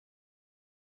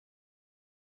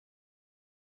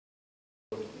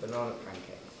and Arnold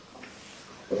Pancakes.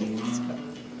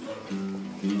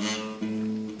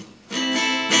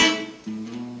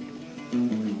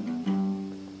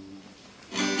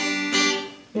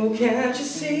 Well, can't you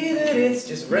see that it's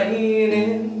just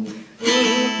raining?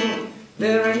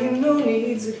 There ain't no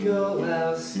need to go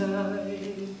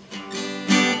outside.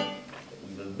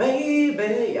 But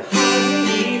baby, you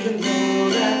hardly even know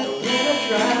that when I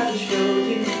try to show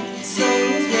you, the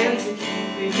song is meant to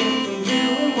keep you from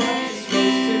doing what you're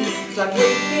supposed to. It's like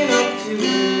waking up too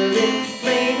early.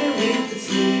 Maybe we could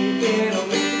sleep in or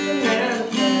make a banana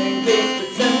pancakes.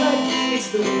 Pretend like it's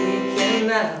the weekend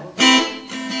now.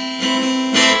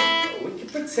 We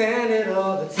could pretend it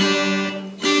all the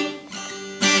time.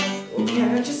 Oh,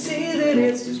 can't you see that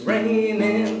it's just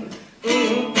raining?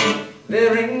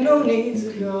 There ain't no need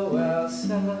to go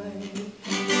outside.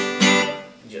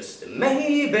 Just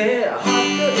maybe a hot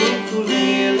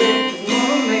ukulele, 'cause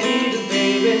mama made a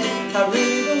baby. I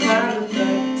really don't mind the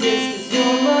practice, 'cause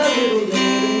you're my little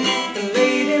lady. And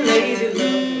lady, lady,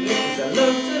 love me, 'cause I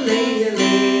love to lay you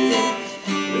lazy.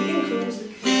 We can close the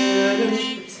curtains,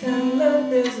 pretend like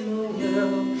there's no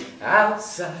world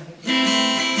outside.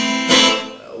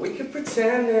 We could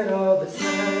pretend it all the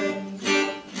time.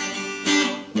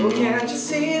 Oh, can't you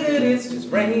see that it's just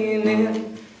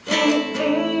raining?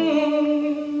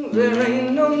 There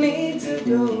ain't no need to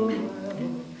go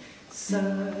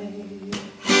outside.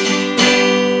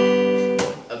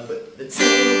 But the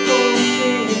telephone's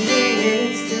ringing,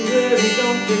 it's too early,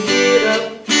 don't pick it up.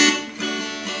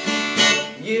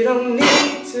 You don't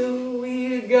need to, we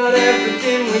got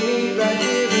everything we need right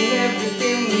here, and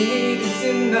everything we need is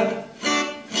enough.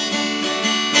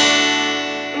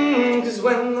 'Cause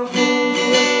when the whole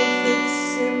world fits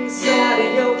inside of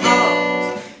your arms,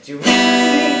 do you really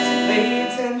need to pay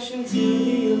attention to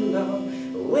the alarm?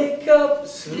 Wake up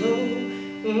slow,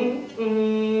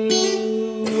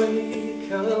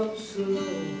 wake up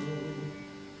slow.